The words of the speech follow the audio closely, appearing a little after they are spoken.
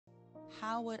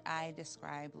How would I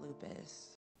describe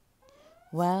lupus?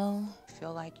 Well, I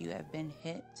feel like you have been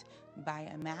hit by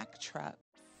a Mack truck.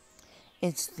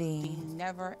 it's the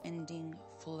never-ending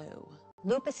flu.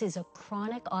 Lupus is a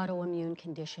chronic autoimmune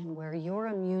condition where your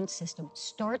immune system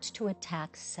starts to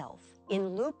attack self.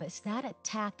 In lupus, that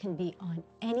attack can be on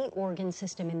any organ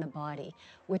system in the body,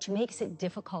 which makes it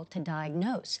difficult to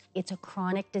diagnose. It's a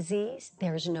chronic disease.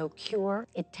 There's no cure.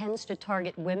 It tends to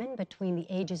target women between the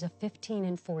ages of 15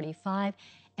 and 45,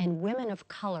 and women of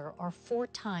color are 4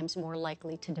 times more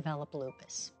likely to develop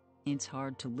lupus. It's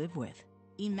hard to live with.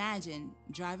 Imagine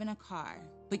driving a car,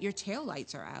 but your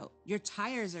taillights are out, your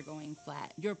tires are going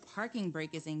flat, your parking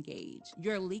brake is engaged,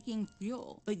 you're leaking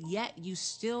fuel, but yet you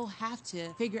still have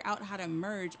to figure out how to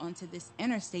merge onto this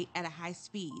interstate at a high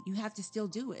speed. You have to still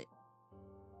do it.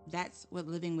 That's what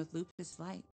living with lupus is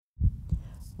like.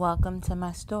 Welcome to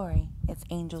my story. It's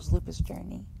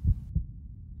Angelslupusjourney.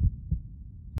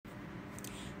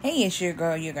 Hey, it's your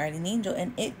girl, your guardian angel,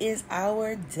 and it is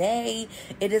our day.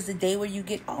 It is the day where you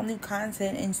get all new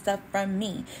content and stuff from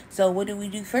me. So what do we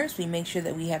do first? We make sure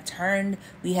that we have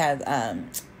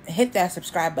hit that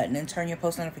subscribe button and turn your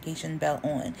post notification bell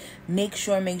on. Make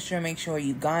sure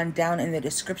you've gone down in the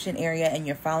description area and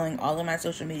you're following all of my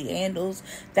social media handles.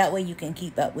 That way you can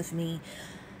keep up with me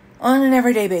on an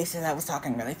everyday basis. I was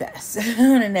talking really fast.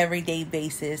 On an everyday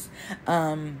basis.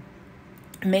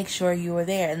 Make sure you are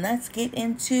there, and let's get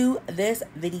into this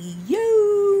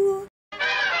video.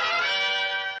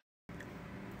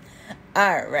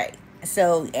 All right.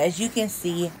 So as you can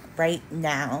see right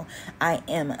now, I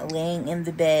am laying in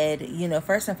the bed.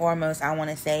 First and foremost, I want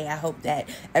to say I hope that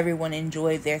everyone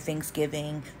enjoyed their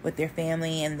Thanksgiving with their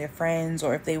family and their friends,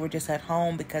 or if they were just at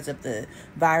home because of the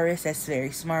virus, that's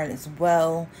very smart as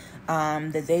well.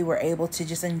 That they were able to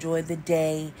just enjoy the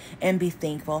day and be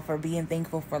thankful for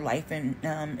life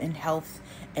and health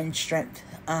and strength.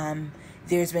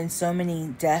 There's been so many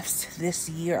deaths this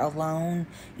year alone,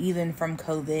 even from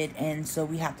COVID. And so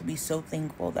we have to be so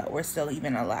thankful that we're still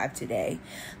even alive today.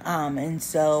 And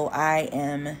so I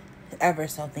am ever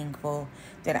so thankful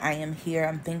that I am here.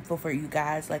 I'm thankful for you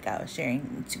guys, like I was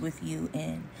sharing with you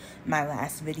in my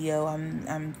last video.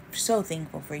 I'm so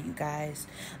thankful for you guys.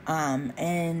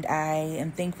 And I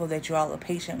am thankful that you all are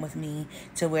patient with me,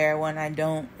 to where when I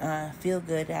don't feel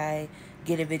good, I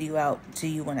get a video out to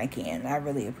you when I can. I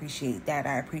really appreciate that.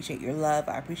 I appreciate your love.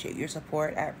 I appreciate your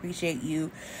support. I appreciate you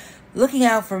looking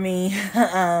out for me.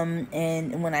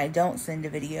 And when I don't send a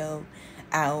video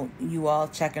out, you all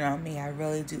checking on me, I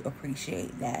really do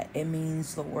appreciate that. It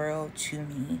means the world to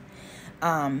me.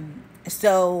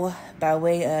 So by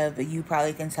way of, you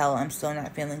probably can tell I'm still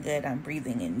not feeling good. I'm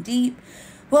breathing in deep.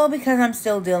 Well, because I'm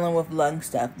still dealing with lung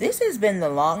stuff. This has been the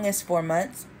longest 4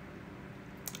 months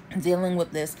dealing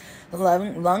with this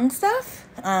lung stuff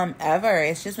ever.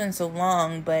 It's just been so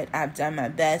long, but I've done my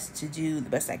best to do the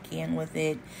best I can with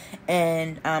it.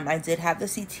 And I did have the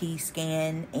CT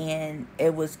scan, and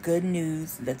it was good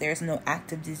news that there's no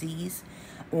active disease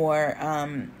or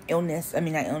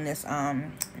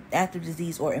active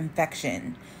disease or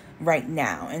infection right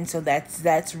now. And so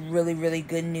that's really, really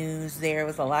good news. There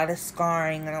was a lot of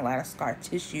scarring and a lot of scar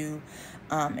tissue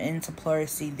into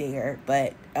pleurisy there,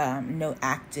 but no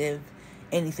active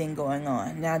anything going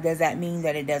on. Now, does that mean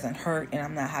that it doesn't hurt and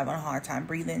I'm not having a hard time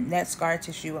breathing? That scar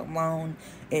tissue alone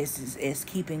is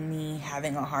keeping me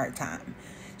having a hard time.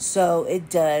 So it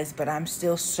does, but I'm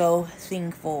still so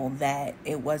thankful that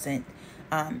it wasn't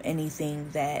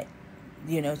anything that,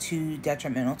 too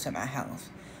detrimental to my health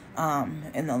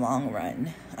in the long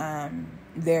run.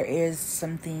 There is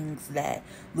some things that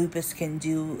lupus can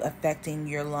do affecting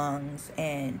your lungs,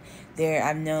 and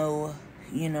I know,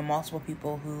 multiple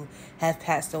people who have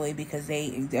passed away because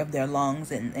of their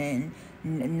lungs and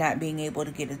not being able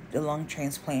to get a lung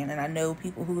transplant. And I know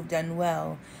people who have done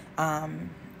well.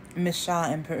 Miss Shaw,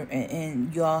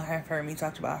 and you all have heard me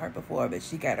talk about her before, but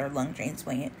she got her lung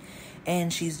transplant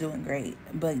and she's doing great.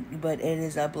 But it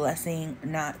is a blessing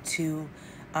not to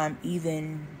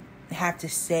even have to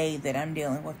say that I'm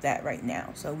dealing with that right now.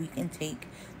 So we can take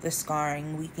the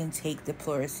scarring, we can take the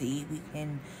pleurisy, we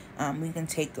can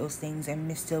take those things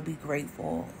and still be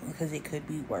grateful, because it could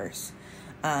be worse.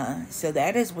 So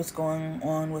that is what's going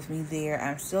on with me there.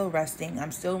 I'm still resting.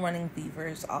 I'm still running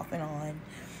fevers off and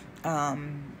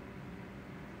on.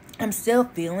 I'm still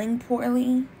feeling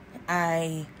poorly.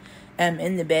 I am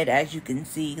in the bed, as you can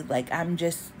see. Like, I'm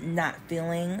just not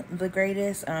feeling the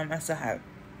greatest. I still have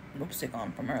lipstick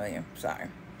on from earlier. Sorry.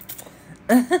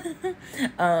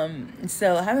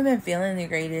 So I haven't been feeling the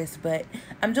greatest, but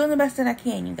I'm doing the best that I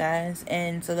can, you guys.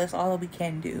 And so that's all that we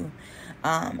can do.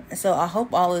 So I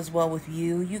hope all is well with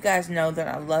you. You guys know that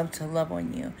I love to love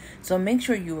on you. So make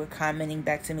sure you are commenting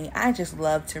back to me. I just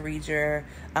love to read your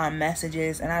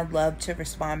messages, and I love to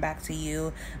respond back to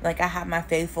you. Like, I have my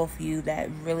faithful few that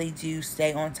really do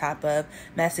stay on top of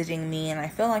messaging me, and I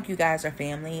feel like you guys are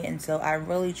family, and so I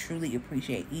really truly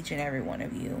appreciate each and every one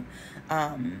of you.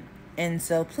 And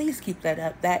so please keep that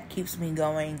up. That keeps me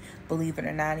going. Believe it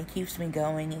or not, it keeps me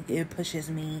going. It pushes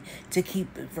me to keep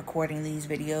recording these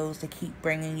videos, to keep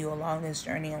bringing you along this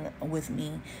journey with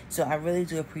me. So I really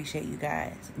do appreciate you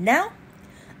guys. Now,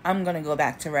 I'm going to go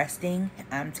back to resting.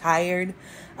 I'm tired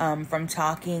from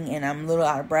talking, and I'm a little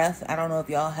out of breath. I don't know if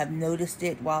y'all have noticed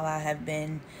it while I have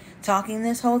been talking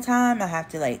this whole time. I have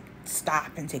to like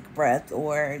stop and take a breath,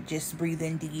 or just breathe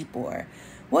in deep, or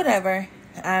whatever.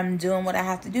 I'm doing what I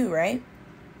have to do, right?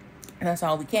 And that's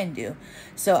all we can do.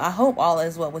 So I hope all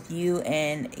is well with you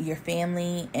and your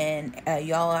family, and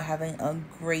y'all are having a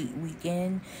great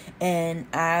weekend. And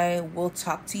I will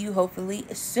talk to you hopefully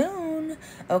soon.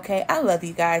 Okay, I love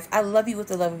you guys. I love you with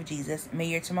the love of Jesus. May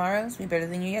your tomorrows be better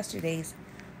than your yesterdays.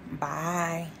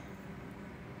 Bye.